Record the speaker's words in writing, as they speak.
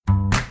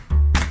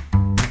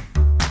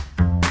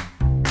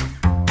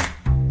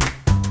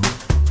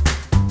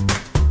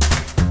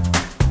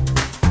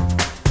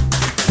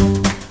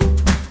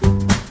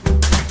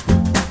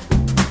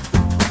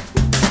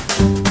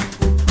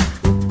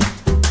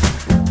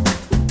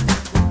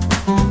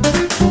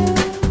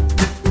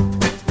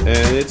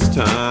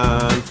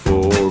time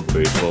for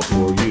Baseball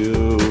for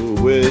You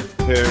with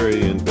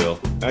Perry and Bill.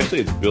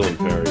 Actually, it's Bill and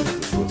Perry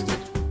that's listed.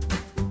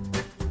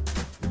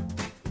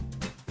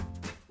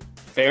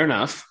 Fair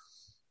enough.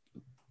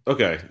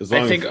 Okay, as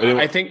long I think as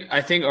anyone...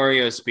 I think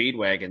Oreo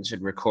Speedwagon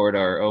should record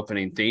our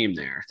opening theme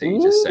there that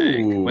you just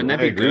sang. Wouldn't that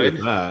I be agree good?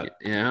 with that.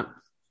 Yeah,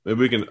 Maybe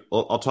we can.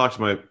 I'll talk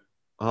to my.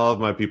 I'll have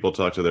my people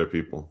talk to their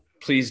people.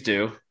 please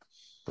do.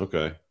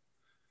 Okay.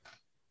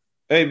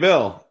 Hey,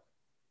 Bill.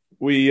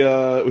 We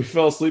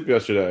fell asleep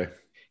yesterday.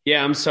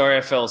 Yeah, I'm sorry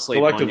I fell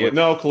asleep on Collectively, you.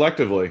 no,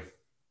 collectively.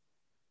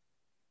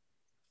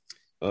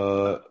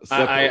 I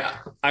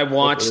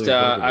watched separately and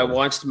I collectively.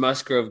 watched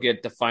Musgrove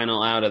get the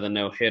final out of the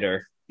no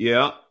hitter,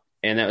 Yeah,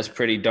 and that was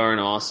pretty darn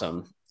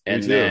awesome. me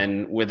And too.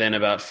 then within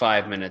about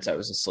 5 minutes, I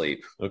was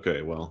asleep.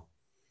 Okay, well,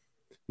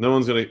 no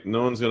one's gonna.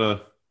 No one's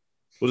gonna.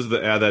 What is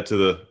the add that to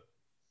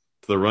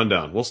the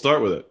rundown? We'll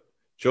start with it.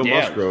 Joe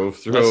Yeah,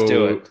 Musgrove let's do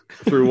threw it.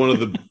 through one of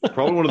the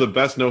probably one of the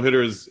best no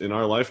hitters in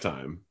our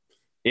lifetime.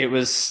 It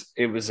was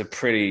a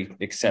pretty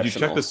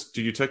exceptional.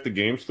 Did you check the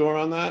game score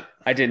on that?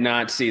 I did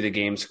not see the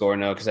game score,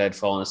 no, because I had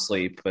fallen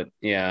asleep. But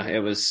yeah, it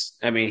was.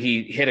 I mean,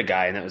 he hit a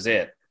guy, and that was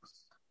it.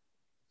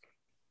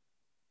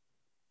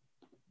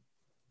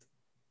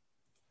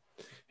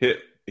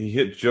 He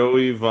hit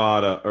Joey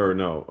Votto or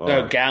no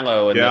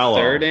Gallo in the Gallo.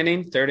 third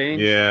inning. Third inning.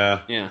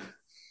 Yeah. Yeah.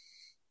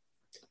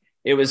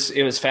 It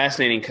was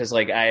fascinating because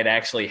like I had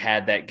actually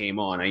had that game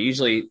on.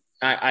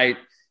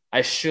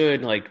 I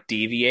should like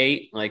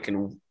deviate like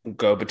and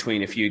go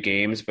between a few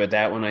games, but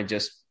that one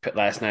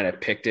last night I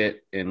picked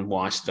it and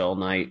watched it all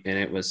night, and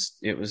it was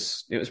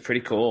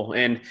pretty cool,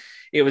 and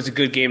it was a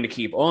good game to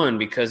keep on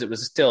because it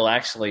was still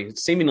actually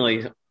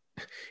seemingly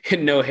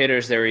no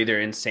hitters. They're either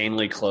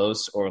insanely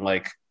close or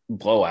like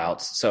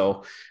blowouts.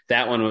 So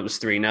that one was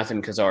 3-0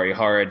 because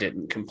Arihara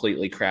didn't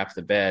completely crap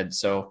the bed.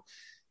 So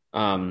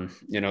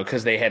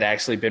because they had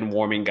actually been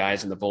warming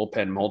guys in the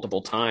bullpen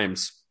multiple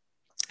times,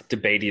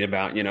 debating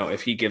about,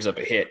 if he gives up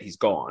a hit, he's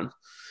gone.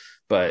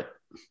 But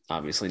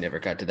obviously never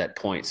got to that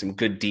point. Some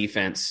good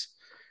defense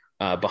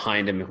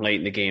behind him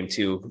late in the game,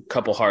 too. A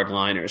couple hard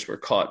liners were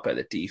caught by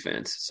the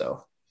defense.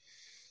 So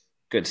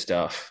good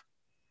stuff.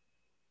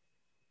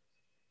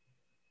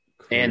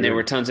 And there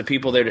were tons of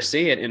people there to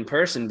see it in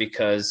person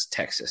because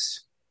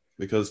Texas.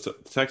 Because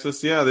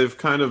Texas, yeah, they've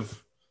kind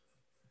of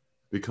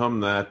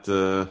become that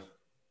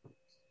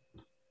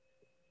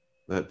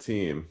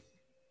team.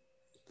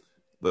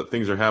 That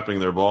things are happening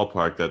in their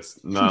ballpark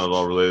that's not at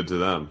all related to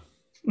them.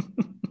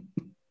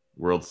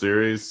 World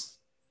Series.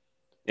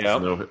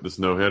 Yeah. This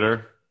no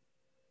hitter.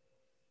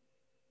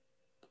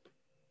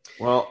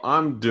 Well,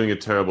 I'm doing a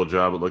terrible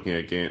job at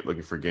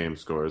looking for game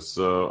scores.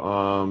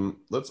 So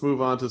let's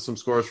move on to some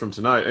scores from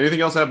tonight. Anything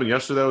else happened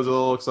yesterday that was a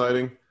little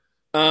exciting?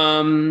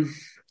 I'm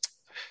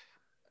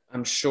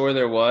sure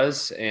there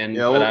was, and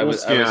Yeah, but we'll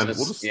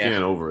just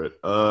scan over it.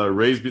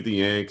 Rays beat the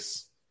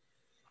Yanks.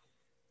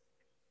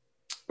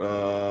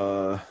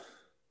 Yeah,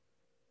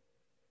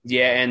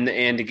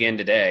 and again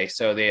today.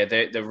 So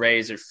the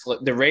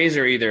Rays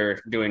are either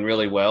doing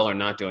really well or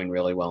not doing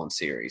really well in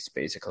series,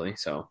 basically.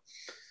 So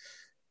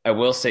I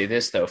will say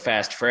this though,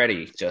 Fast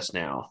Freddy just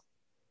now,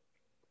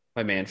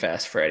 my man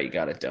Fast Freddy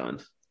got it done.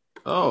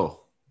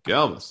 Oh,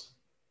 Galvis.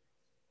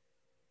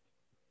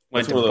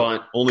 Went That's to one of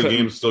bunt, the only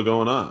games still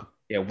going on.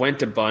 Yeah, went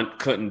to bunt,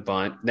 couldn't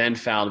bunt, then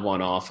fouled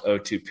one off,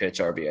 0-2 pitch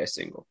RBI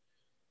single.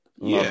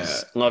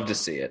 Love to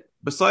see it.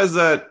 Besides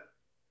the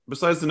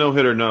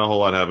no-hitter, not a whole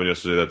lot happened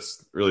yesterday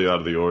that's really out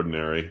of the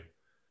ordinary.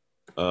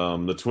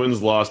 The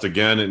Twins lost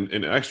again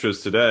in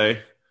extras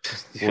today,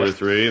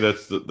 4-3.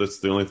 That's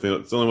the only thing.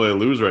 That's the only way they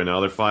lose right now.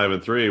 They're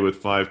 5-3 with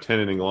 5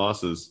 10-inning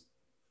losses.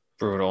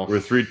 Brutal.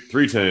 Or three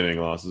 10-inning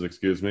losses,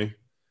 excuse me.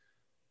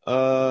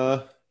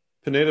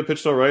 Pineda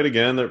pitched all right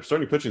again. Their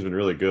starting pitching's been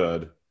really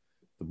good.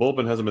 The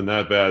bullpen hasn't been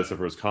that bad except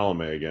for his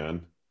column A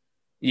again.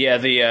 Yeah,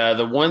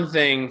 the one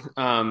thing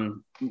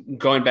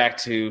going back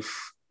to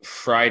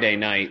Friday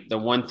night, the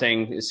one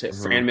thing is that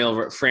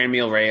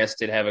Franmil Reyes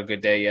did have a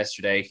good day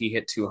yesterday. He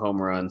hit 2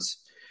 home runs.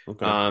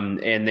 Okay.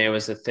 And there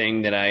was a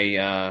thing that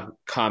I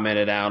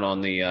commented out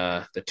on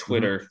the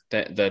Twitter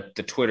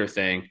the Twitter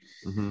thing,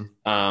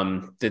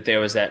 that there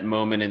was that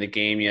moment in the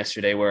game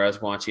yesterday where I was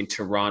watching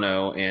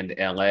Toronto and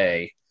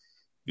LA,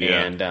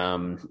 and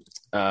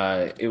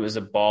it was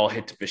a ball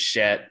hit to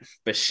Bichette.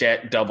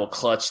 Bichette double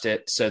clutched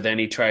it, so then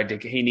he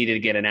needed to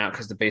get an out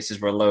because the bases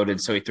were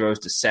loaded, so he throws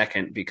to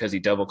second because he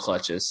double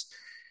clutches.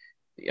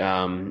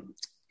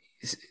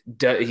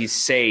 He's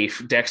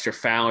safe. Dexter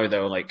Fowler,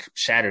 though, like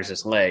shatters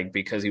his leg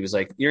because he was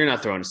like, "You're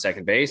not throwing to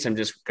second base. I'm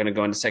just going to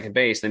go into second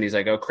base." Then he's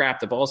like, "Oh crap,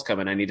 the ball's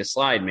coming. I need to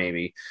slide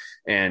maybe,"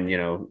 and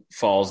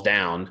falls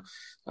down.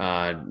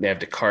 They have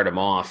to cart him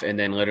off, and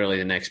then literally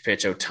the next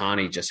pitch,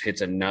 Ohtani just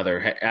hits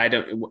another.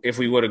 If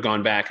we would have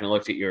gone back and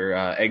looked at your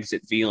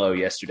exit velo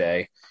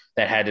yesterday,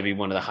 that had to be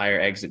one of the higher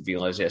exit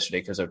velos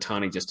yesterday because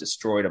Ohtani just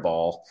destroyed a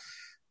ball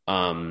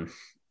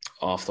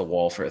off the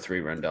wall for a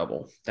 3-run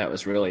double. That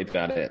was really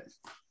about it.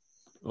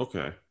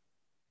 Okay.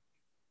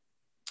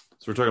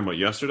 So we're talking about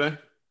yesterday?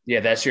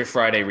 Yeah, that's your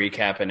Friday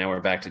recap, and now we're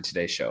back to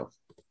today's show.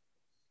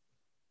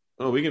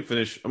 Oh, we can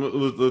finish.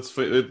 Let's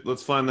find that.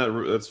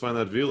 Let's find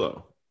that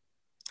velo.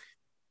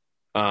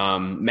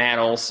 Matt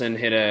Olson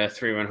hit a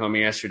 3-run homer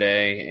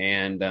yesterday,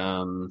 and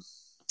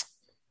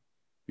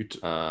You, t-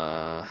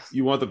 uh,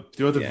 you want the do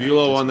you want the yeah,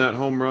 velo on that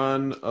home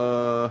run?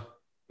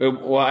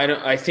 well, I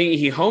don't. I think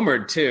he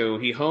homered too.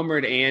 He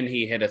homered and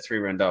he hit a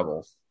 3-run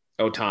double.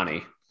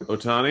 Otani,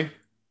 Otani.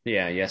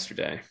 yeah,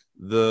 yesterday.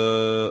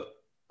 The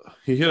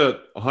He hit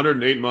a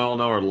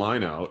 108-mile-an-hour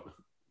line out.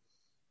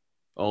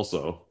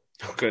 Also,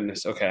 Oh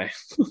goodness. Okay.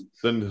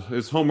 then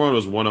his home run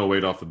was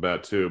 108 off the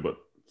bat too, but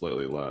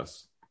slightly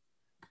less.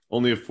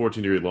 Only a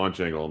 14-degree launch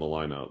angle on the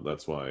line out.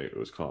 That's why it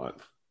was caught.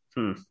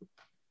 Hmm.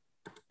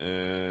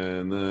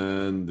 And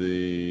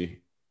then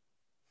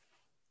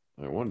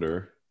I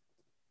wonder,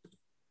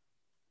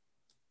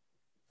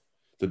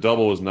 the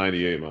double was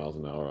 98 miles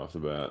an hour off the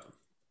bat.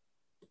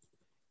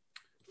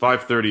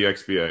 530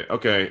 xBA.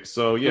 Okay,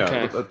 so yeah,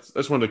 Okay. I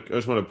just want to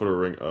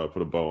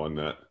put a bow on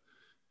that.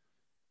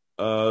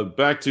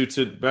 Back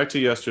to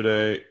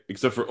yesterday.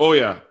 Except for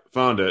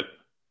found it.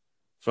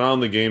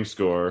 Found the game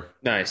score.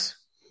 Nice.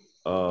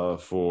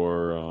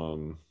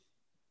 For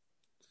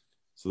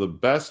so the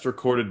best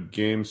recorded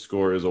game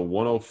score is a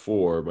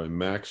 104 by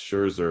Max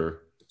Scherzer,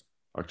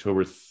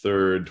 October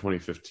 3rd,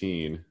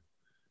 2015.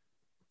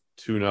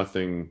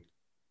 2-0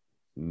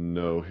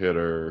 no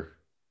hitter.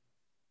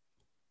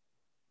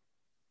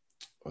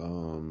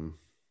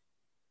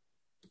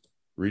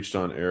 Reached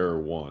on error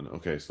 1.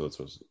 Okay, so that's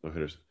what's no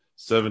hitters.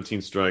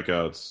 17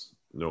 strikeouts,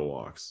 no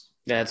walks.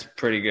 That's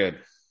pretty good.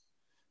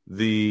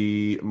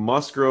 The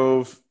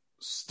Musgrove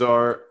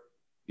start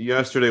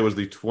yesterday was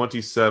the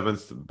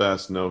 27th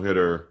best no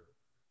hitter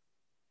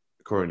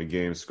according to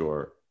game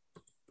score.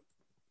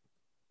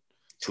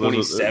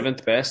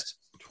 27th best.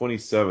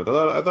 27th.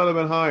 I thought it'd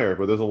been higher,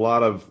 but there's a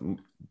lot of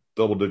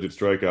double-digit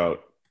strikeout,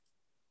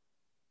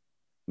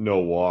 no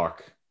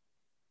walk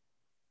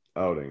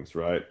outings,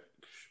 right?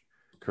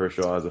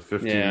 Kershaw has a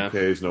 15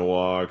 Ks, no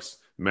walks.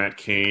 Matt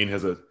Cain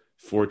has a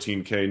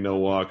 14 K no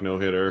walk, no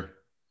hitter.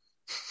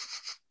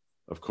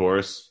 Of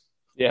course.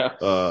 Yeah.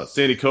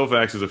 Sandy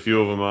Koufax has a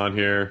few of them on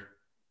here.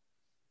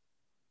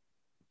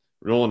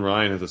 Nolan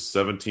Ryan has a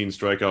 17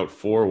 strikeout,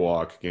 4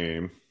 walk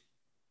game.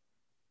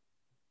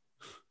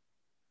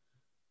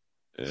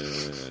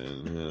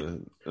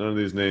 And none of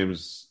these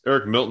names.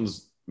 Eric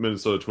Milton's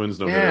Minnesota Twins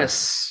no hitter.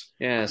 Yes.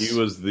 He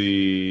was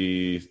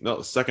the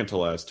second to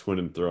last Twin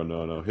in throw.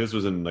 No. His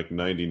was in like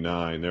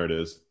 99. There it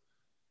is.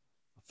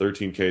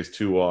 13 Ks,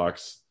 2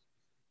 walks.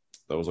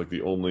 That was like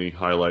the only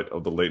highlight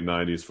of the late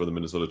 90s for the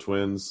Minnesota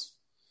Twins.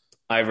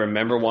 I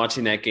remember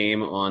watching that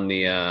game on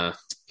the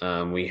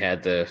we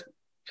had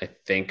I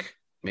think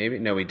maybe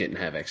no, we didn't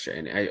have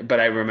extra, but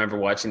I remember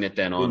watching it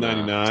then on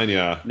 99,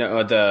 yeah.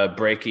 No, the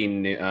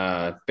breaking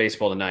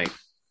Baseball Tonight.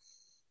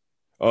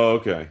 Oh,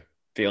 okay.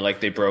 Feel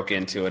like they broke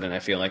into it, and I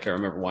feel like I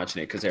remember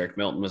watching it because Eric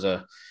Milton was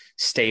a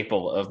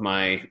staple of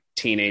my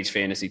teenage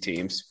fantasy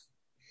teams.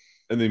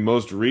 And the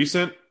most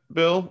recent,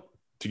 Bill,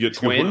 to get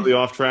completely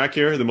off track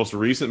here, the most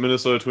recent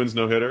Minnesota Twins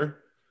no-hitter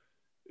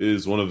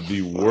is one of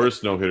the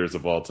worst no-hitters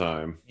of all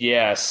time.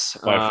 Yes.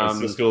 By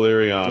Francisco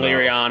Liriano.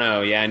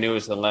 Liriano, yeah, I knew it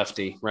was the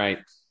lefty, right.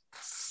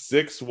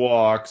 6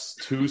 walks,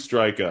 2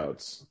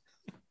 strikeouts.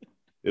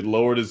 It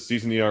lowered his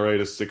season ERA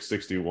to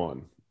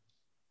 6.61.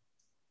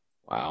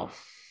 Wow.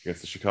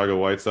 Against the Chicago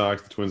White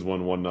Sox, the Twins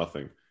won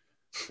 1-0.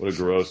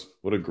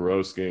 What a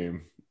gross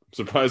game. I'm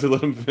surprised they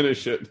let him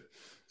finish it.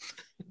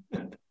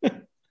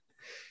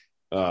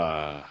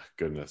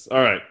 Goodness.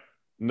 All right.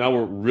 Now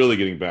we're really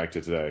getting back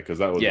to today because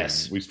that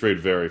was we strayed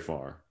very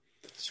far.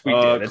 We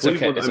did. It's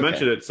okay. I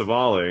mentioned it,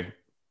 Savali.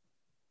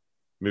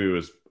 Maybe it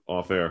was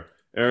off air.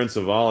 Aaron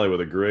Savali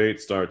with a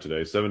great start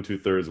today. 7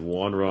 2/3,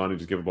 1 run. He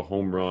just gave up a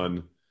home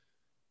run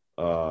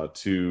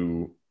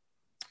to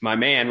my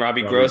man,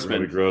 Robbie Grossman.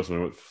 Robbie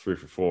Grossman went 3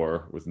 for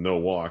 4 with no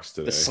walks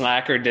today. The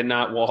slacker did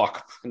not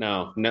walk.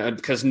 No,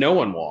 because no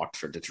one walked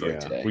for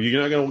Detroit today. Well,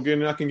 you're not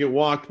gonna get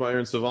walked by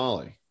Aaron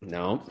Savali.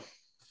 No.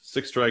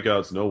 6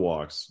 strikeouts, no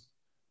walks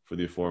for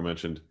the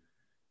aforementioned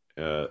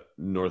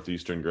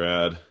Northeastern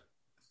grad.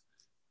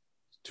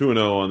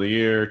 2-0 on the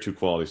year, 2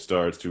 quality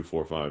starts,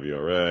 2.45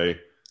 ERA.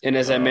 And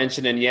as I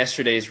mentioned in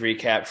yesterday's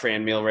recap,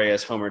 Franmil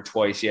Reyes homered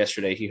twice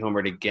yesterday. He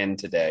homered again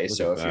today.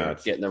 So if you're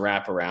getting the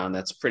wraparound,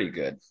 that's pretty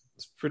good.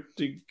 It's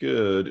pretty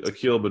good.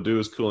 Akil Baddoo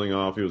is cooling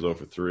off. He was 0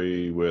 for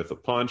 3 with a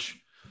punch.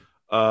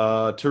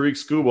 Tariq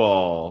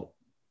Skubal,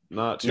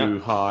 not too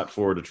hot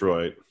for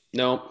Detroit.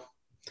 Nope.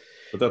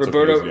 But that's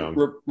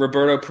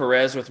Roberto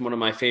Perez with one of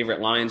my favorite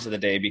lines of the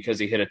day because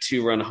he hit a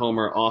 2-run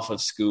homer off of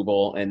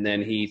Skubal and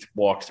then he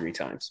walked 3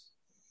 times.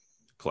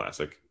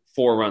 Classic.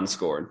 4 runs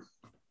scored.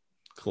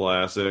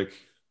 Classic.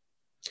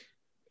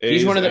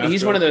 He's one of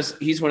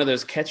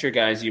those catcher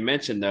guys you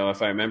mentioned though,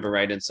 if I remember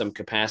right, in some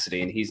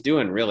capacity, and he's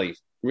doing really,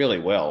 really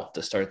well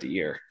to start the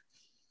year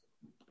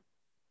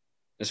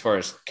as far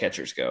as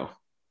catchers go.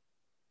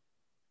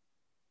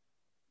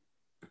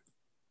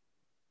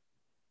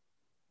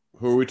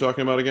 Who are we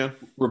talking about again?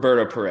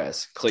 Roberto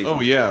Perez, Cleveland.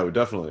 Oh yeah,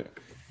 definitely.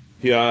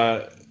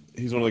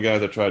 He's one of the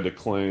guys I tried to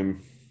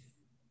claim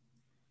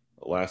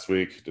last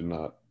week. Did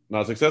not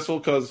successful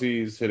because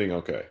he's hitting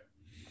okay.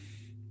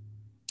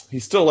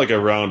 He's still like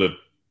around a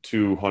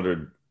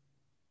 200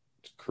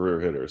 career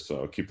hitter,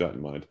 so keep that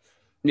in mind.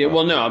 Yeah,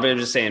 well, no, I'm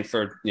just saying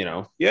for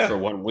Yeah, for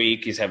 1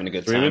 week he's having a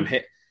good time.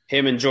 Freeman.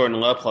 Him and Jordan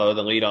Luplow,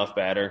 the leadoff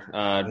batter,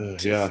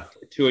 Yeah,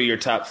 two of your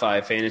top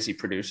 5 fantasy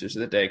producers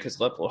of the day because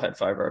Luplow had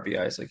 5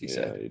 RBIs, like you yeah,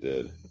 said. he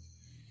did.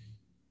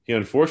 He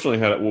unfortunately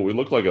had what we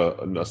looked like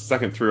a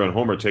second 3-run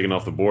homer taken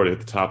off the board. It hit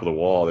the top of the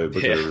wall. They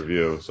looked at a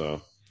review.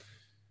 So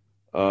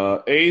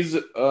A's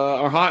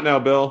are hot now,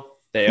 Bill.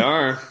 They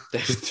are.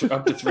 They're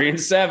up to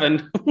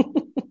 3-7.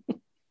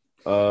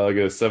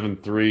 Get a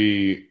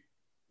 7-3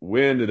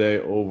 win today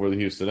over the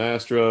Houston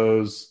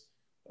Astros.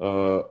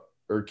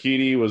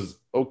 Urquidy was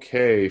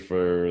okay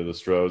for the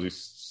Stros. He's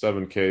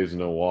 7 Ks,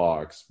 no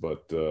walks,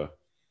 but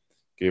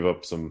gave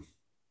up some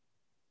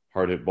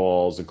hard hit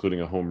balls, including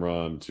a home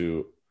run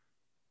to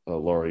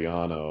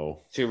Laureano.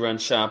 2-run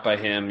shot by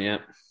him.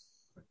 Yep.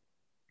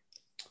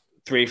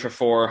 3 for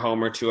 4,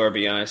 homer, 2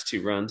 RBIs,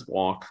 2 runs,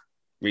 walk,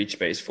 reach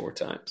base 4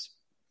 times.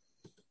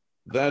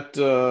 That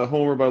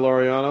homer by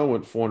Laureano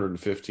went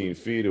 415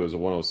 feet. It was a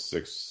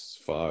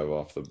 106.5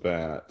 off the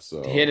bat.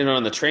 So He hit it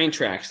on the train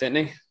tracks,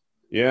 didn't he?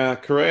 yeah,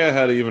 Correa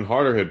had an even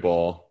harder hit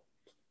ball.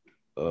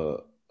 I'm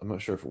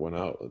not sure if it went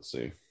out. Let's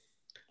see.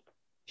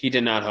 He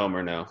did not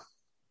homer, no.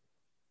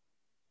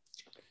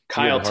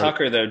 Kyle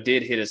Tucker, though,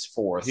 did hit his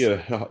 4th. Yeah,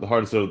 the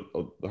hardest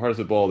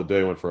hit ball of the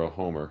day went for a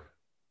homer,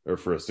 or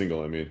for a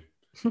single. I mean,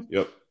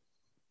 yep.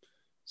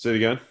 Say it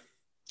again.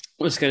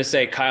 I was going to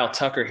say Kyle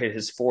Tucker hit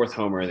his 4th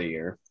homer of the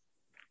year,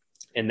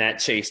 and that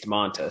chased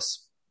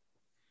Montes.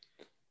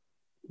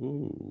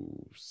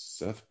 Ooh,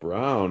 Seth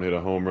Brown hit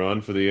a home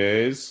run for the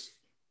A's.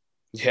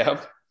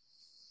 Yep.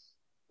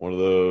 One of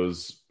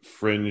those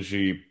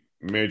fringy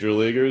major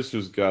leaguers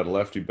who's got a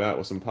lefty bat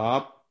with some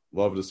pop.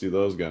 Love to see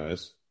those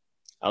guys.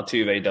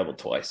 Altuve doubled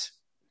twice.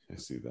 I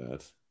see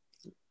that.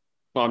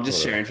 Well, I'm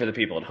just sharing for the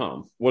people at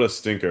home. What a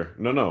stinker.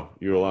 No,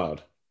 you're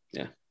allowed.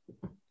 Yeah.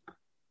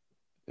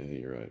 Yeah,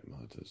 you're right,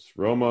 Montes.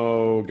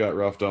 Romo got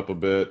roughed up a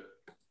bit.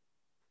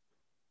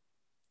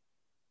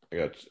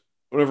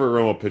 Whenever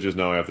Romo pitches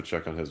now, I have to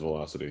check on his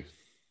velocity.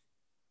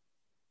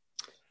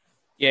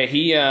 Yeah,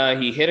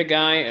 he hit a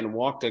guy and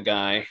walked a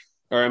guy.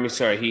 Or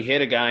he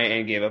hit a guy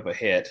and gave up a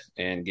hit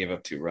and gave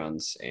up 2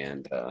 runs.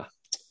 And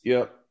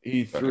yep,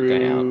 he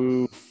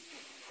threw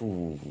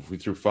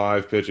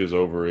 5 pitches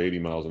over 80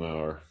 miles an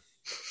hour.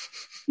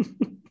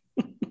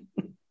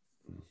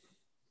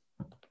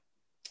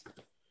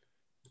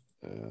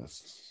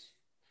 Yes.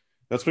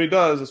 That's what he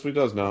does. That's what he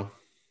does now.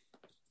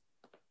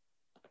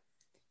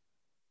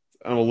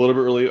 I'm a little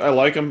bit relieved. I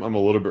like him. I'm a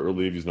little bit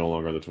relieved he's no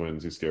longer on the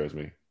Twins. He scares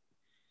me.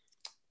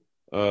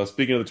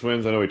 Speaking of the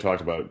Twins, I know we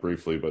talked about it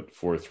briefly, but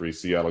 4-3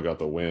 Seattle got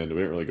the win. We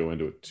didn't really go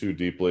into it too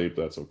deeply,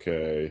 but that's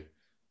okay.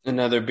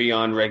 Another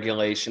beyond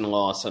regulation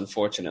loss,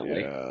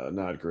 unfortunately. Yeah,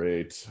 not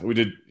great. We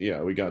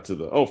got to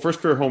the first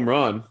career home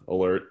run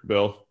alert,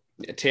 Bill.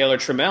 Taylor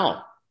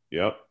Trammell.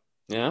 Yep.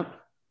 Yeah.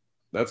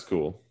 That's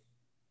cool.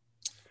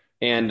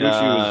 And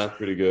Gucci was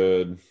pretty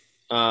good.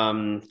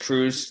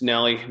 Cruz,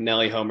 Nelly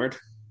homered.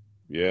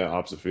 Yeah,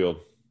 opposite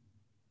field.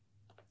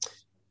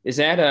 Is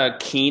that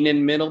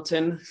Keenan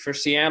Middleton for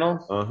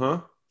Seattle?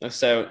 Uh-huh.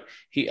 So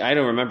I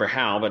don't remember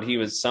how, but he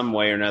was some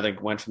way or another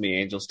went from the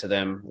Angels to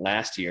them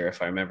last year,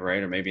 if I remember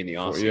right, or maybe in the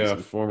offseason. Yeah,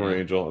 former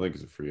Angel. I think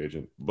he's a free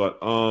agent. But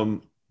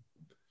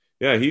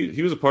yeah,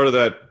 he was a part of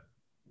that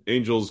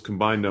Angels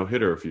combined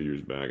no-hitter a few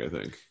years back, I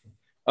think.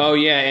 Oh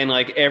yeah, and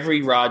like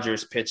every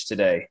Rogers pitched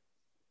today.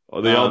 Oh,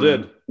 they all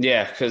did.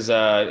 Yeah, because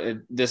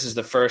this is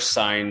the first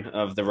sign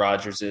of the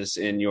Rogerses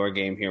in your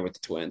game here with the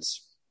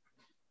Twins.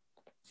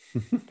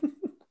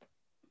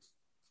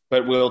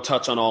 But we'll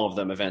touch on all of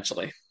them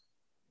eventually.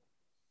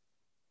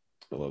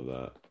 I love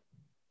that.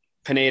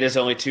 Pineda's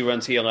only 2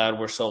 runs he allowed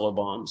were solo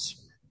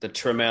bombs. The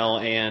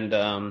Trammell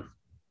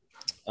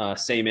and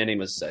same inning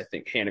was, I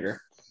think, Haniger.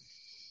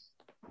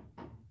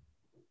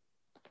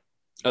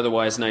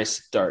 Otherwise, nice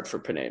start for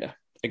Pineda.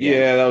 Again.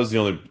 Yeah, that was the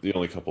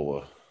only couple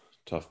of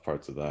tough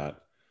parts of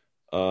that.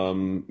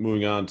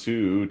 Moving on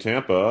to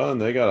Tampa,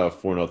 and they got a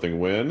 4-0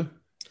 win.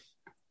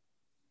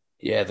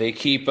 Yeah, they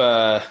keep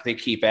at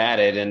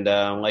it,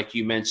 and like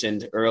you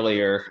mentioned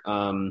earlier,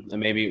 and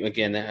maybe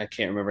again I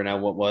can't remember now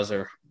what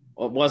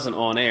wasn't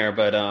on air,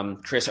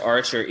 but Chris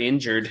Archer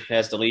injured,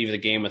 has to leave the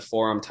game with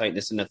forearm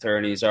tightness in the third,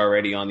 and he's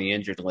already on the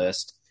injured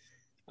list.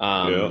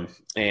 And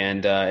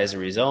as a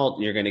result,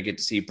 you're going to get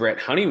to see Brett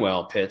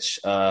Honeywell pitch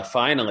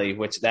finally,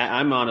 which that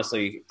I'm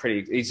honestly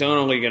he's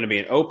only going to be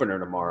an opener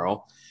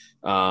tomorrow.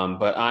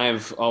 But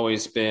I've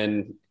always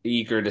been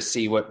eager to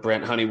see what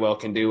Brett Honeywell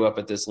can do up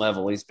at this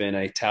level. He's been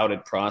a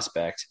touted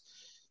prospect,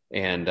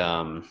 and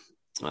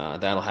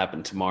that'll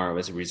happen tomorrow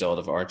as a result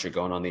of Archer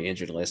going on the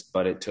injured list.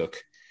 But it took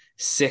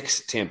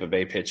 6 Tampa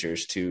Bay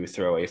pitchers to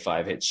throw a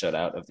 5-hit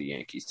shutout of the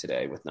Yankees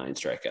today with 9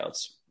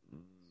 strikeouts.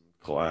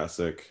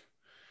 Classic.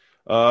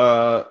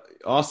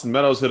 Austin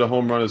Meadows hit a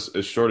home run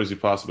as short as he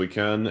possibly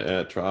can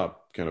at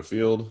Tropicana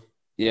Field.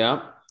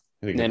 Yeah.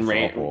 He didn't And get then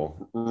the foul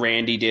pole.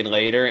 Randy did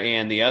later.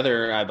 And the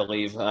other, I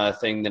believe,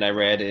 thing that I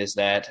read is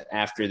that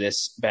after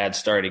this bad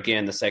start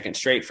again, the second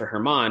straight for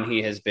Herman,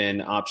 he has been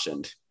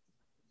optioned.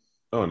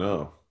 Oh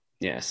no,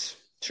 Yes,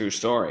 true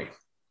story.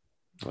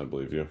 I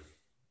believe you.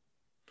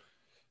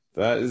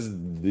 That is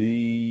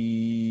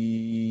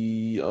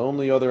the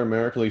only other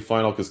American League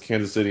final because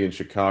Kansas City and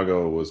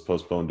Chicago was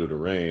postponed due to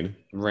rain,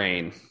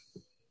 Rain,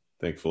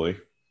 thankfully,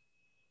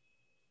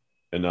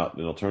 and not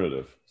an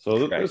alternative. So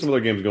there's correct. some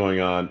other games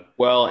going on.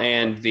 Well,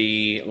 and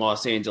the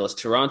Los Angeles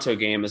Toronto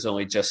game has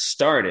only just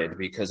started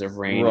because of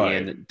rain Right.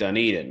 in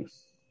Dunedin.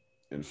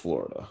 In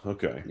Florida.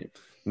 Okay.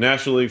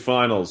 National League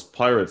Finals.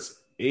 Pirates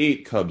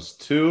 8, Cubs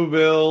 2,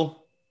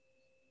 Bill.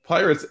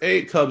 Pirates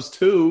 8, Cubs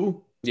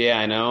 2. Yeah,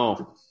 I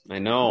know. I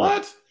know.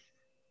 What?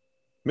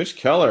 Mitch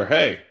Keller,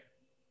 hey.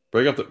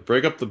 Break up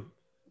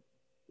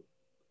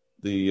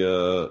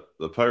the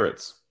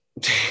Pirates.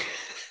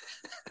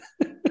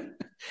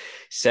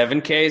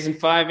 7 Ks in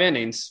 5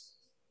 innings.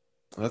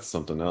 That's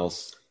something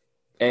else.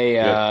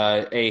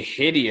 A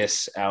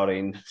hideous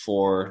outing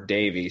for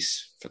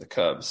Davies for the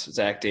Cubs.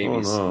 Zach Oh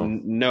Davies, no.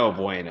 no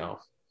bueno.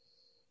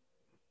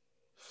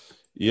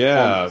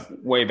 Yeah.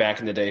 Way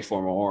back in the day,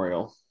 former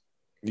Oriole.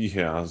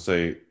 Yeah, I'll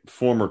say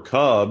former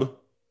Cub,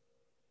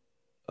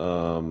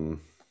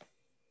 um,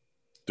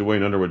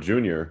 Dwayne Underwood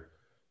Jr.,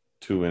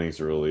 2 innings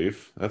of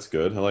relief. That's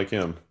good. I like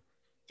him.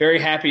 Very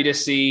happy to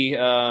see. The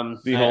I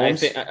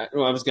Holmes. think I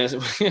was going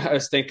to. I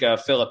was think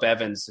Philip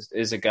Evans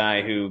is a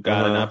guy who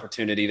got an Uh-huh.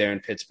 opportunity there in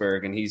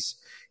Pittsburgh, and he's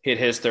hit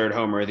his third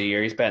homer of the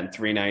year. He's batting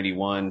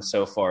 391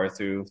 so far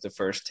through the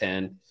first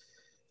 10.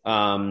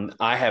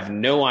 I have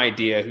no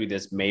idea who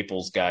this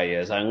Maples guy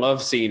is. I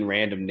love seeing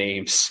random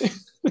names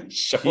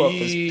show up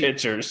as He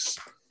pitchers.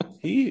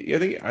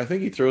 I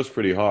think he throws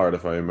pretty hard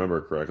if I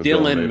remember correctly.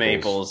 Dylan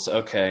Maples.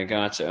 Okay,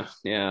 gotcha.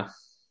 Yeah,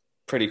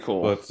 pretty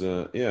cool.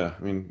 But yeah,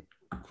 I mean,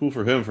 cool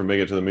for him for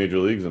making it to the major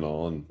leagues and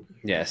all, and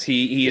Yes,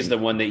 he is the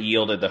one that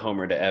yielded the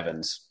homer to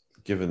Evans.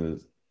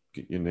 given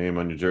your name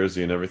on your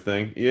jersey and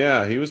everything.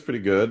 Yeah, he was pretty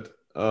good.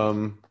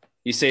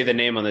 You say the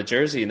name on the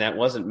jersey, and that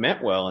wasn't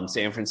met well in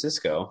San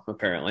Francisco.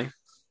 Apparently,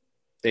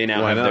 they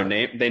now Why have their not?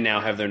 name. They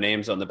now have their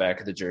names on the back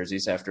of the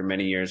jerseys after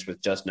many years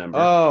with just number.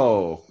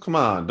 Oh, come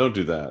on, don't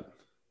do that.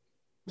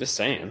 Just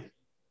saying.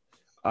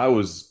 I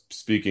was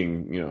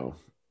speaking,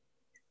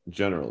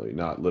 generally,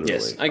 not literally.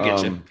 Yes, I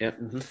get you. Yep.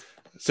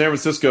 San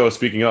Francisco,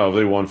 speaking of,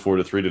 they won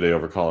 4-3 today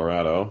over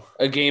Colorado.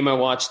 A game I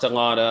watched a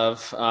lot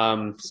of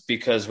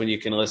because when you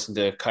can listen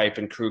to Kipe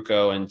and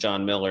Kruko and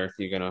John Miller,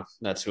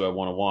 that's who I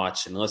want to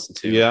watch and listen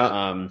to.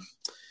 Yeah.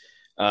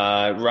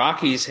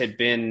 Rockies had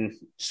been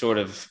sort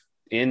of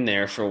in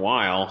there for a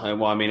while.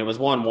 Well, I mean, it was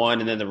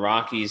 1-1, and then the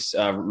Rockies,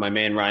 my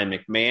man Ryan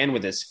McMahon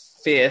with his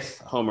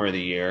 5th homer of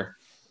the year,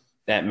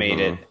 that made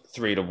it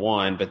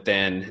 3-1. But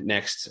then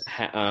next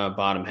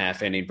bottom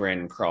half inning,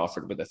 Brandon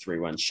Crawford with a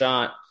 3-run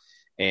shot.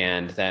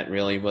 And that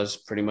really was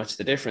pretty much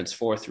the difference.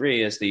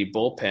 4-3 as the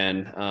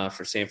bullpen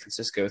for San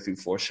Francisco through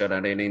 4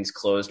 shutout innings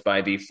closed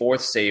by the 4th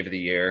save of the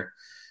year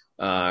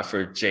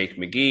for Jake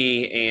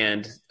McGee,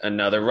 and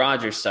another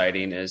Rogers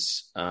sighting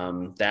as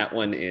that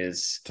one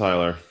is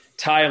Tyler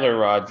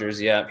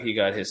Rogers. Yep, he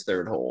got his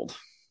 3rd hold.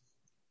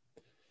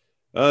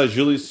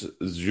 Julius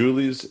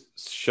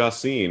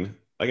Chassin.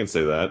 I can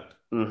say that.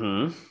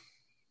 Mm-hmm.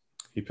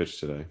 He pitched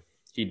today.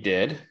 He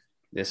did.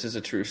 This is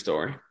a true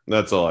story.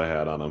 That's all I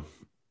had on him.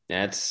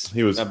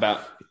 He was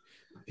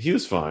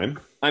fine.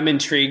 I'm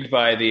intrigued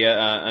by the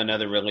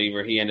another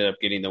reliever. He ended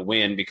up getting the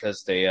win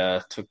because they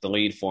took the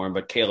lead for him.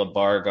 But Caleb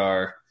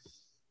Bargar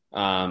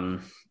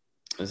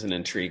is an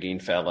intriguing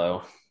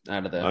fellow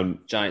out of the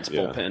Giants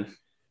bullpen.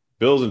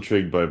 Bill's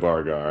intrigued by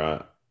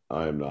Bargar.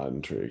 I am not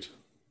intrigued.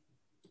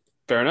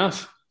 Fair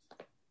enough.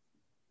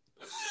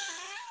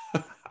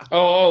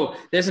 Oh,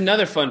 there's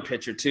another fun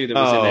pitcher too that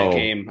was in that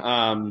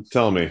game.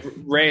 Tell me,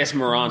 Reyes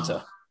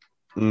Maranta.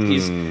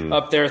 He's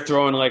up there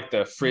throwing like the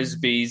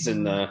frisbees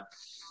and the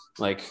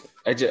like.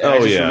 I just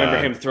remember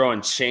him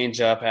throwing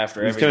change up after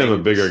everything. He's kind of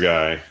a bigger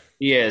guy.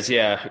 He is,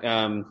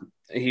 yeah.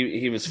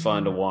 He was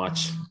fun to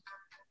watch.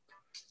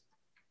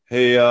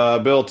 Hey,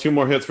 Bill, 2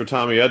 more hits for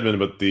Tommy Edman,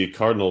 but the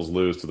Cardinals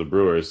lose to the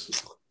Brewers.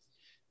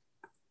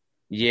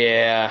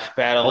 Yeah,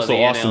 battle also, of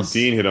the Austin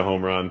Dean hit a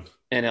home run.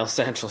 NL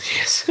Central,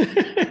 yes.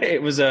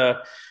 Was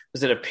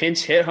it a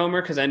pinch hit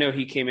homer? Because I know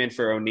he came in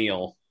for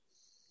O'Neill.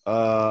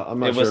 I'm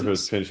not sure if it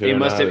was pinch hit.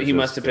 He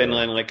must have been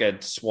in like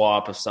a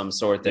swap of some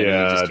sort. That he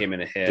just came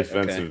in a hit.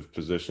 Defensive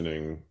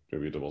positioning,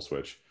 maybe a double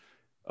switch.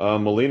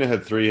 Molina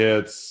had 3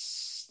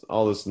 hits.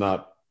 All this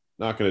not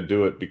going to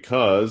do it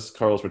because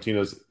Carlos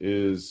Martinez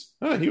is.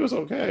 He was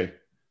okay.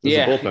 This is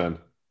a bullpen.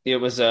 It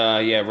was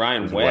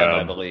Ryan Webb,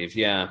 I believe.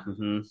 Yeah.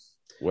 Mm-hmm.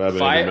 Webb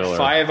and Miller.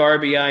 5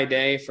 RBI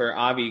day for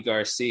Avi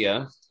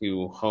Garcia,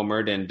 who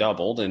homered and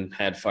doubled and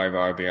had 5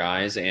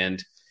 RBIs.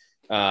 And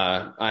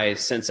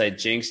since I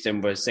jinxed him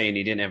was saying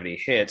he didn't have any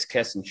hits,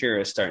 Keston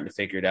Hiura is starting to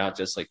figure it out,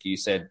 just like you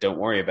said, don't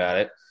worry about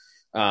it.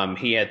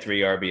 He had 3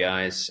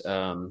 RBIs,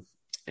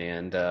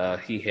 and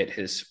he hit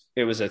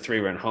it was a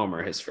 3-run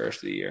homer, his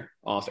first of the year,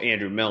 off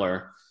Andrew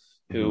Miller,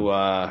 who,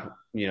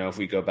 if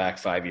we go back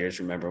 5 years,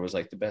 remember was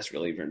like the best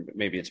reliever. And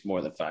maybe it's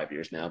more than 5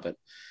 years now, but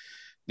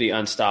the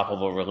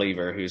unstoppable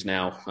reliever who's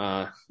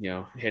now,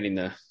 hitting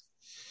the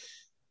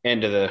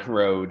end of the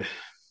road.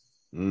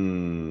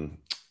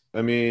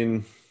 I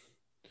mean,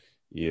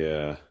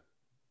 yeah, a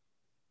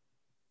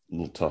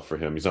little tough for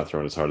him. He's not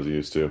throwing as hard as he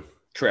used to.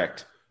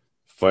 Correct.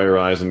 Fire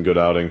Eisen, good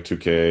outing,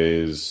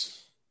 2Ks.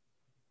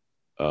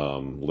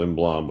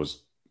 Lindblom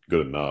was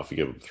good enough. He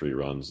gave up 3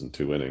 runs in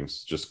 2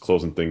 innings, just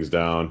closing things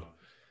down.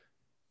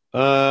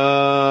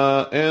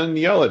 And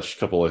Yelich,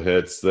 couple of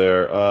hits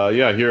there.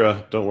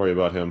 Hira, don't worry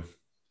about him.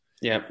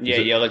 Yeah.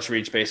 Yelich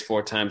reached base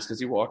 4 times because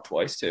he walked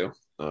twice too.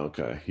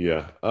 Okay,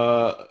 yeah.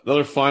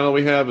 Another final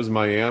we have is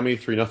Miami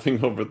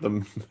 3-0 over the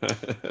Mets.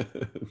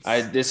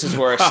 This is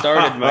where I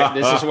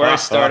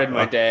started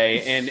my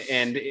day,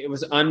 and it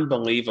was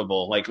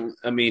unbelievable. Like,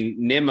 I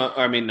mean,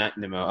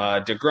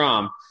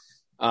 DeGrom.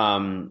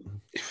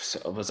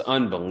 It was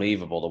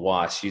unbelievable to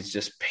watch. He's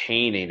just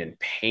painting.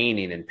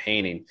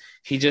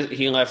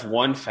 He left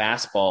one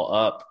fastball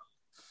up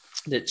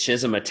that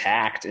Chisholm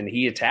attacked, and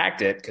he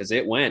attacked it because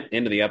it went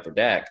into the upper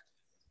deck.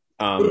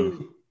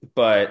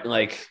 But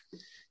like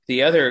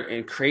the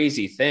other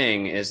crazy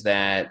thing is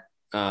that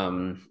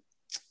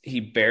he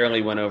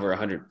barely went over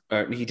 100.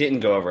 He didn't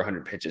go over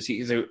 100 pitches.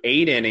 He threw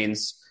 8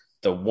 innings,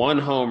 the 1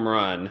 home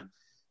run,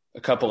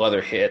 a couple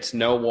other hits,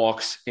 no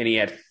walks, and he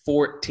had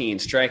 14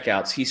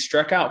 strikeouts. He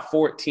struck out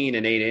 14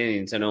 in 8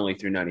 innings and only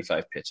threw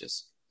 95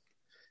 pitches.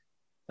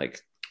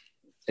 Like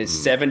it's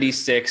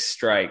 76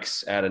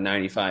 strikes out of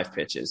 95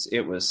 pitches.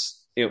 It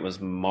was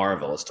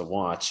marvelous to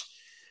watch.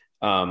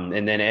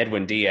 And then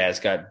Edwin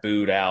Diaz got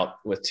booed out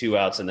with 2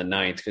 outs in the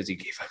 9th because he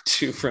gave up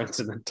 2 runs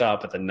in the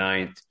top of the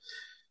 9th.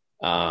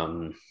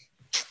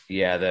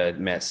 The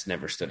Mets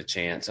never stood a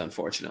chance,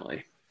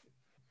 unfortunately.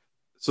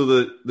 So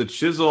the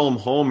Chisholm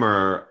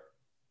homer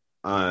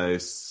I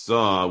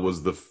saw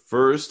was the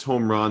first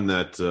home run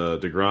that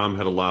DeGrom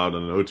had allowed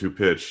on an 0-2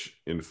 pitch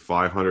in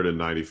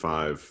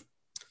 595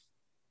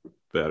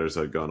 batters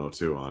had gone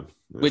 0-2 on.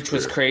 Which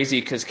was crazy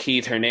because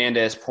Keith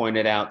Hernandez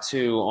pointed out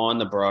too on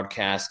the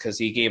broadcast because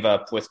he gave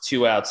up with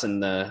 2 outs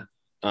in the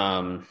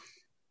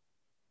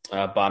top of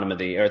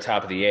the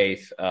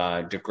 8th.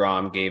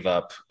 DeGrom gave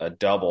up a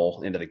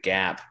double into the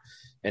gap,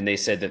 and they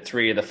said that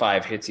 3 of the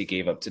 5 hits he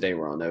gave up today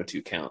were on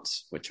 0-2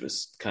 counts, which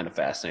was kind of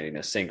fascinating.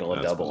 A single,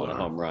 a double, and a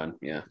home run.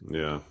 Yeah.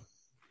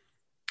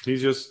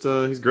 He's just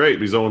he's great.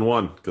 He's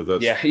 0-1 because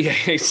that's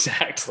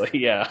exactly.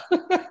 Yeah.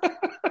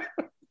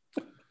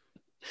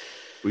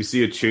 We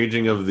see a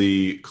changing of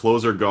the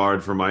closer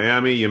guard for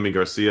Miami. Yimi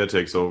Garcia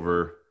takes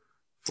over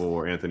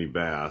for Anthony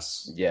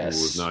Bass, who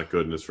was not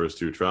good in his first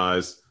 2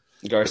 tries.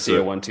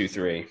 Garcia 1, 2,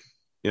 3.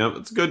 Yeah,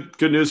 it's good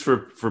news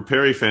for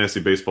Perry fantasy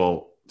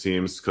baseball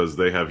teams because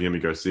they have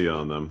Yimi Garcia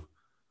on them.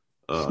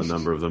 A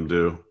number of them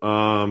do.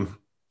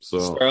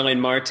 Starling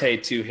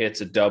Marte 2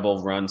 hits, a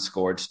double, run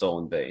scored,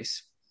 stolen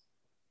base.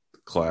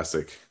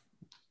 Classic.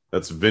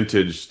 That's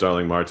vintage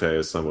Starling Marte,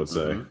 as some would say.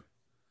 Mm-hmm.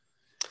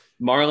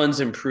 Marlins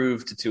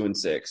improved to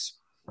 2-6.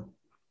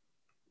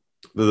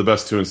 They're the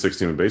best 2-6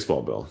 team in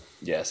baseball, Bill.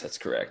 Yes, that's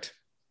correct.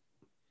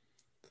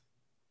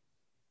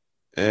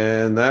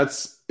 And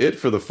that's it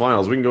for the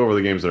finals. We can go over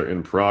the games that are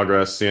in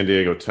progress. San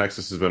Diego,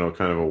 Texas has been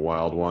kind of a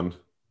wild one.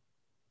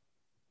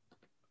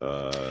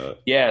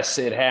 Yes,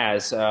 it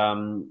has.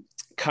 Kiner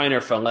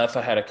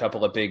Falefa had a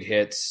couple of big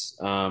hits.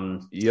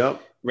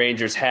 Yep.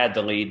 Rangers had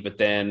the lead, but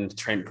then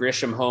Trent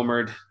Grisham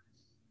homered.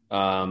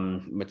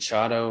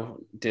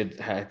 Machado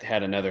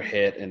had another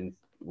hit and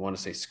I want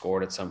to say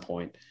scored at some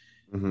point.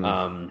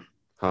 Mm-hmm.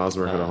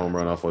 Hosmer hit a home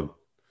run off of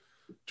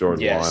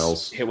Jordan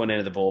Lyles. Hit one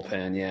into the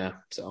bullpen, yeah.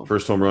 So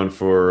first home run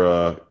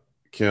for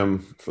Kim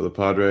for the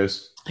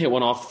Padres. Hit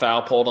one off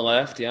foul pole to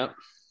left, yep.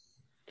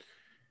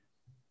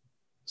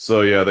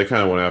 So yeah, they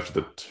kind of went after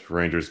the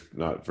Rangers.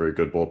 Not very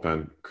good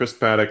bullpen. Chris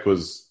Paddock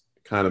was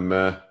kind of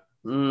meh.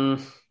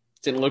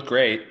 Didn't look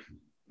great.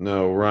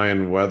 No,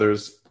 Ryan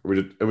Weathers.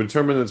 We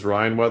determined it's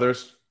Ryan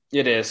Weathers?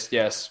 It is,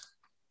 yes.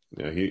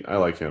 Yeah, I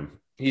like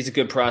him. He's a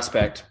good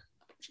prospect.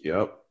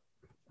 Yep.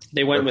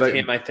 They went with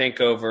him, I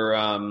think, over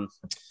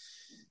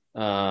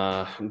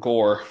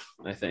Gore,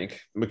 I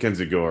think.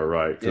 Mackenzie Gore,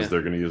 right, because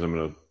they're going to use him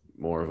in a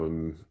more of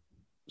a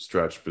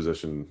stretch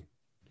position.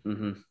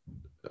 Mm-hmm.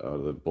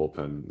 The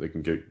bullpen. They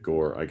can get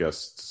Gore, I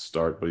guess, to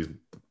start, but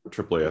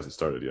AAA hasn't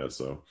started yet,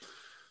 so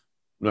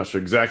I'm not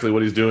sure exactly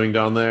what he's doing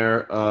down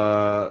there.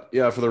 For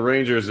the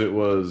Rangers, it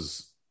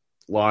was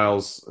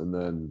Lyles and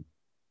then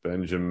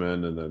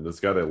Benjamin and then this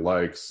guy they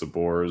like,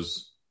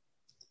 Sabors,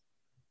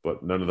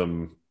 but none of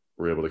them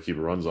were able to keep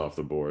runs off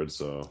the board,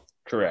 so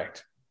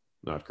correct.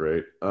 Not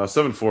great.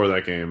 7-4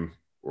 that game.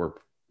 We're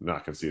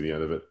not going to see the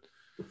end of it.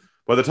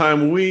 By the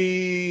time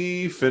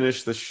we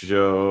finish the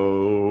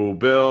show,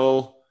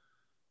 Bill,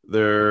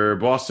 their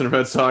Boston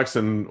Red Sox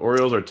and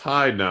Orioles are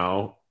tied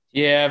now.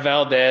 Yeah,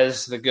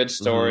 Valdez, the good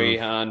story.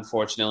 Mm-hmm.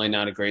 Unfortunately,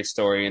 not a great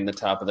story in the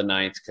top of the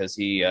 9th because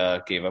he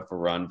gave up a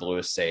run, blew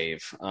a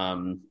save. It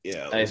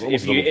was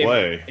almost a double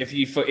play.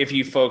 If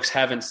you folks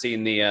haven't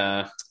seen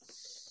the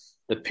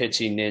the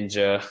pitching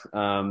ninja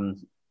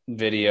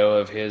video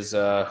of his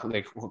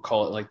we'll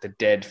call it like the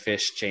dead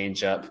fish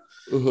changeup,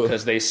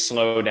 because they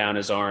slow down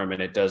his arm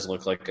and it does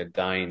look like a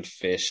dying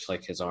fish,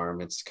 like his arm.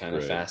 It's kind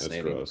of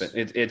fascinating, but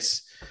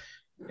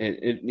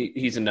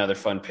he's another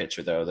fun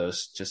pitcher though.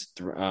 Those just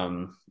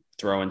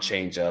throwing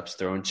changeups.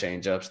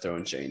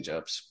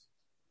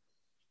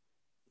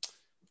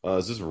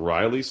 Is this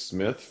Riley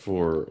Smith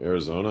for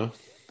Arizona?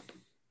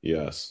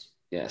 Yes.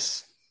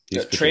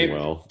 He's pitching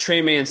well.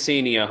 Trey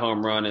Mancini, a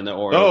home run in the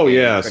Orioles. Oh,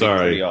 yeah, sorry.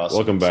 Pretty awesome.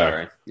 Welcome back.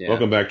 Sorry. Yeah.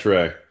 Welcome back,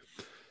 Trey.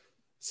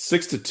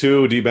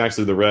 6-2, D-backs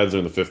lead the Reds are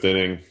in the fifth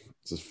inning.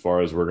 That's as far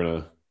as we're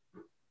going to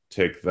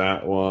take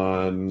that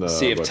one.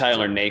 See if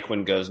Tyler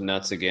Naquin goes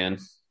nuts again.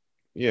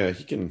 Yeah,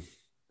 he can.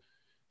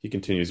 He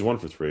continues. He's 1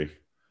 for 3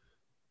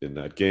 in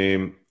that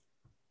game.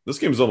 This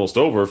game's almost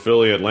over.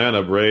 Philly,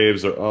 Atlanta,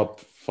 Braves are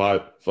up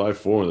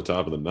 5-4 in the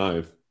top of the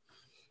ninth.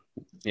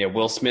 Yeah,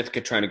 Will Smith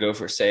could try to go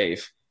for a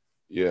save.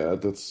 Yeah,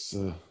 that's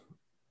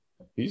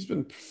he's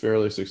been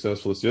fairly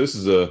successful this year. This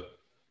is a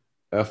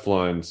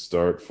F-line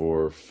start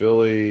for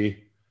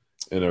Philly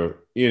and a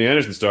Ian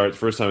Anderson start.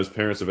 First time his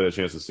parents have had a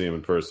chance to see him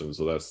in person,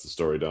 so that's the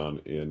story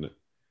down in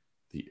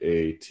the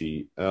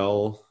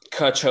ATL.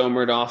 Kutch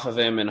homered off of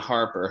him and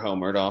Harper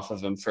homered off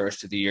of him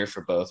first of the year for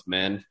both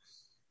men.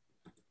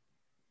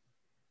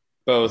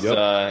 Both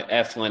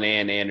Eflin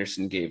and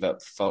Anderson gave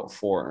up 4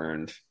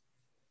 earned.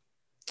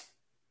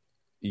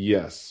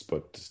 Yes,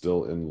 but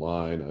still in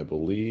line, I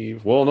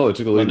believe. Well, no, they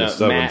took the lead to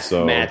 7.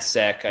 So Matt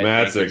Sek,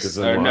 is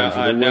in line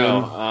for the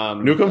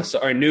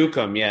win.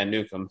 Newcomb. Yeah,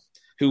 Newcomb,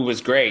 who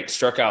was great,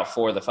 struck out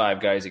 4 of the 5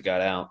 guys he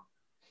got out.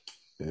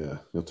 Yeah,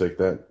 you'll take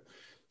that.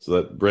 So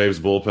that Braves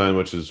bullpen,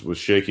 which was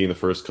shaky in the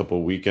first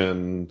couple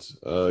weekend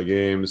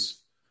games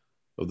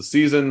of the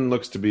season,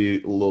 looks to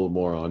be a little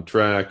more on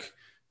track.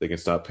 They can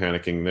stop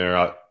panicking there.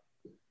 I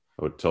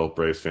would tell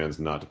Braves fans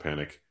not to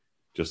panic,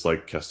 just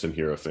like Keston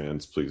Hiura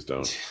fans. Please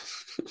don't.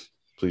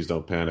 Please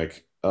don't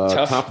panic.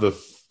 Top of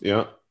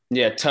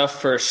the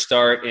tough first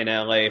start in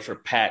LA for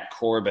Pat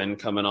Corbin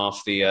coming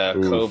off the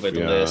COVID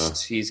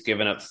list. He's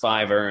given up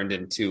 5 earned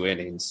in 2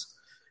 innings.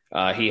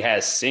 He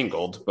has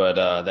singled,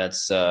 but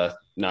that's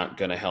not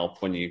going to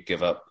help when you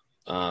give up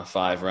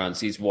 5 runs.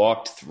 He's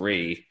walked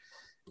 3,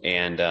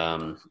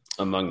 and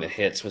among the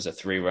hits was a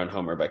 3-run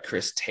homer by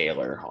Chris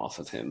Taylor off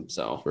of him.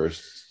 So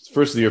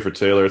first of the year for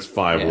Taylor, it's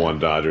 5-1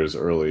 Dodgers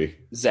early.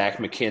 Zach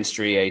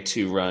McKinstry, a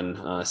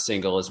 2-run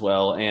single as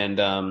well. And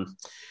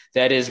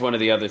that is one of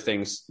the other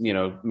things,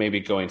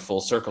 maybe going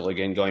full circle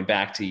again, going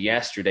back to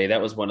yesterday.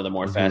 That was one of the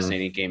more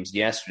fascinating games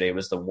yesterday. It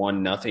was the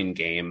 1-0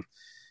 game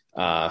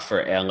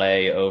for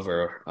LA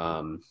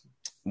over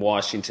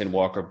Washington.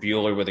 Walker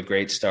Buehler with a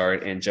great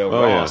start, and Joe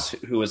Ross,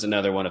 who was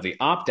another one of the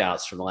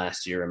opt-outs from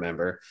last year,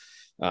 remember.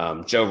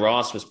 Joe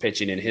Ross was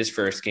pitching in his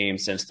first game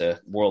since the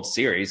World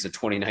Series of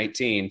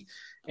 2019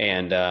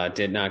 and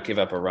did not give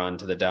up a run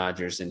to the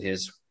Dodgers in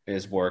his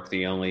work.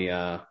 The only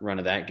run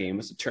of that game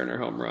was a Turner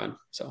home run.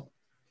 So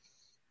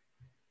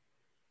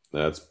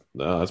that's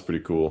pretty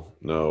cool.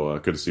 No,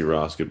 good to see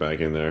Ross get back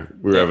in there.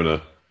 We were having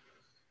a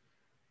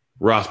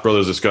Ross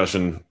brothers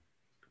discussion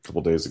a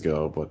couple days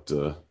ago, but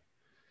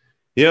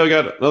we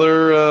got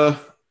another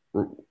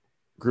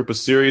group of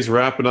series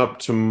wrapping up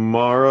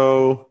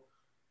tomorrow.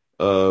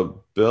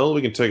 Bill,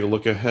 we can take a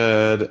look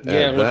ahead at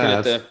that. Looking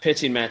at the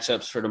pitching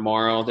matchups for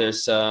tomorrow,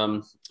 there's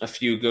a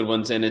few good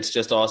ones, and it's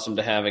just awesome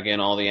to have, again,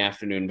 all the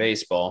afternoon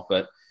baseball.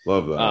 But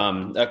love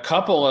that. A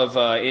couple of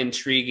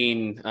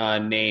intriguing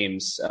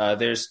names.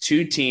 There's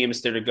 2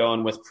 teams that are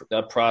going with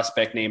a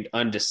prospect named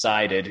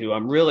Undecided, who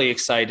I'm really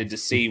excited to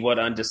see what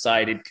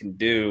Undecided can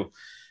do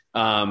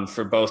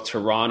for both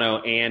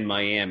Toronto and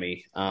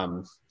Miami.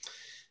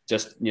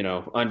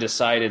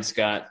 Undecided's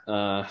got,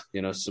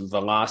 some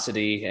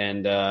velocity,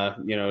 and,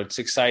 it's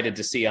excited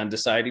to see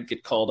Undecided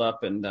get called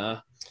up and,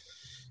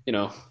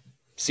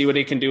 see what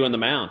he can do on the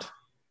mound.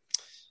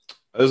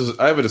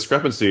 I have a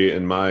discrepancy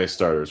in my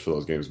starters for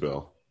those games,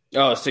 Bill.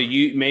 Oh, so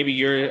maybe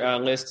your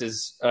list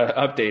is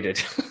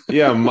updated.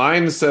 Yeah,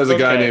 mine says a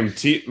guy named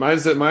Mine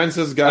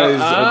says guys.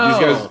 These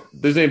guys.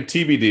 There's named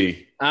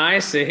TBD. I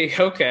see.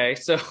 Okay,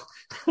 so.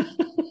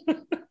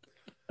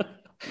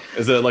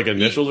 Is it like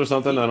initials or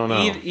something? I don't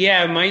know.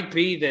 Yeah, it might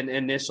be the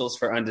initials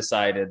for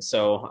Undecided.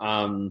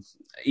 So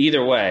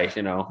either way,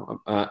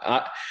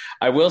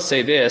 I will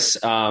say this.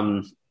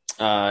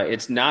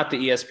 It's not the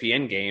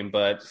ESPN game,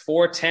 but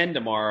 4:10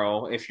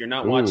 tomorrow, if you're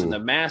not watching the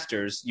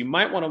Masters, you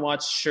might want to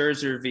watch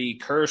Scherzer v.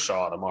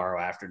 Kershaw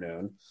tomorrow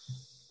afternoon.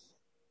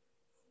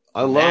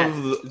 I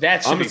love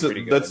that. Should be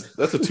pretty good.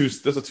 That's a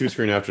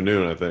 2-screen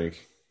afternoon, I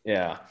think.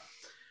 Yeah.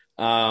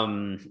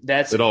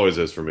 That's it always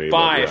is for me.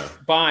 By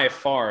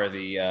far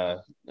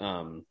the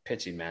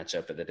pitching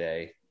matchup of the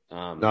day.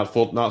 Not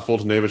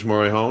Fultonavich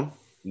Morejon.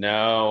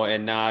 No,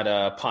 and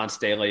not Ponce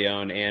de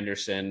Leon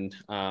Anderson.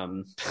 But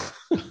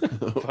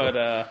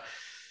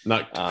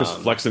not Chris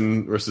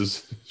Flexen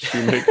versus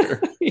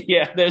Shoemaker.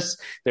 Yeah, there's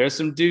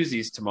some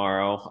doozies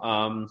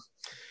tomorrow.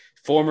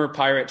 former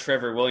Pirate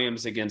Trevor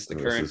Williams against the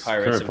current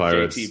Pirates of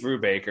JT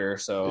Brubaker.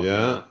 So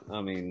yeah,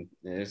 I mean,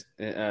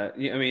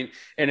 and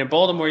in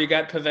Baltimore you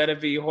got Pivetta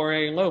v.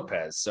 Jorge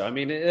Lopez. So I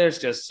mean, there's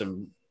just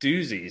some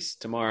doozies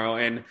tomorrow.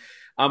 And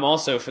I'm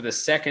also, for the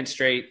second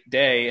straight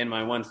day in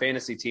my one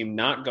fantasy team,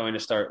 not going to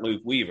start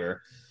Luke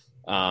Weaver.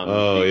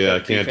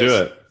 Can't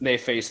do it. They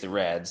face the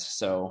Reds,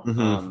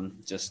 so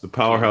just the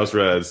powerhouse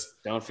Reds.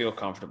 Don't feel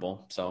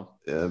comfortable. So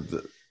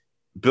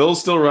Bill's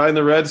still riding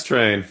the Reds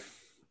train.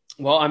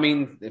 Well, I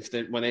mean,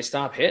 when they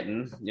stop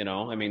hitting,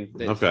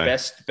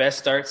 best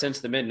start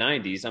since the mid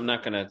 '90s. I'm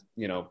not going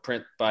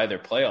to buy their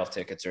playoff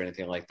tickets or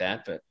anything like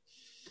that, but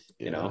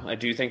I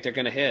do think they're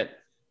going to hit.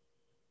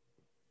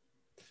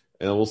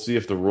 And we'll see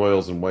if the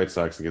Royals and White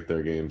Sox can get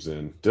their games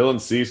in. Dylan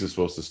Cease is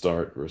supposed to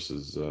start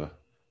versus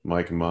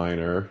Mike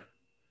Minor.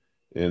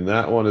 In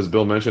that one, as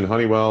Bill mentioned,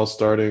 Honeywell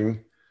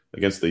starting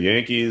against the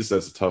Yankees.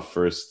 That's a tough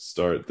first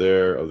start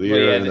there of the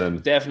year. Yeah, and then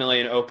definitely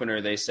an opener,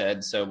 they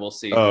said. So we'll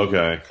see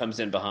who comes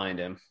in behind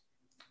him.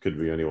 Could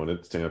be anyone.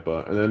 It's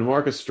Tampa. And then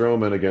Marcus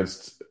Stroman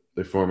against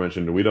the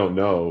aforementioned We Don't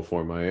Know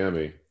for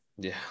Miami.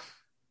 Yeah.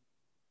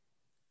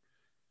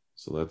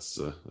 So that's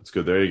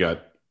good. There you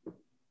got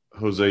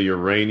Jose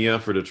Urania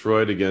for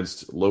Detroit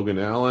against Logan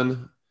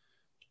Allen.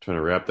 Trying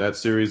to wrap that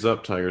series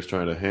up. Tigers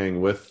trying to hang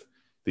with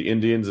the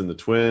Indians and the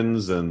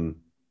Twins and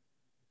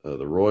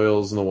the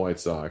Royals and the White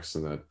Sox,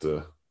 and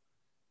that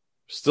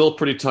still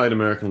pretty tight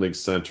American League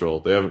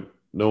Central.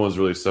 No one's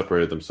really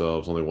separated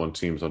themselves. Only one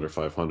team's under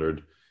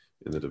 500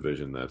 in the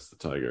division. That's the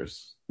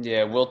Tigers.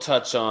 Yeah, we'll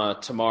touch on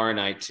tomorrow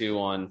night too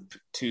on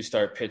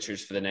 2-start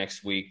pitchers for the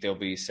next week. There'll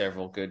be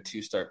several good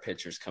 2-start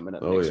pitchers coming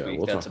up next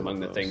week. That's among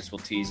the things we'll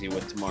tease you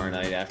with tomorrow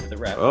night after the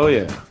wrap. Oh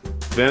yeah,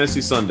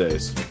 Fantasy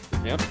Sundays.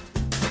 Yep.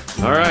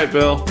 All right,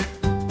 Bill.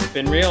 It's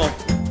been real.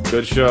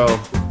 Good show.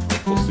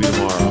 We'll see you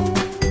tomorrow.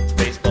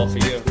 Baseball for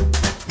you.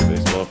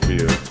 Baseball for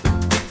you.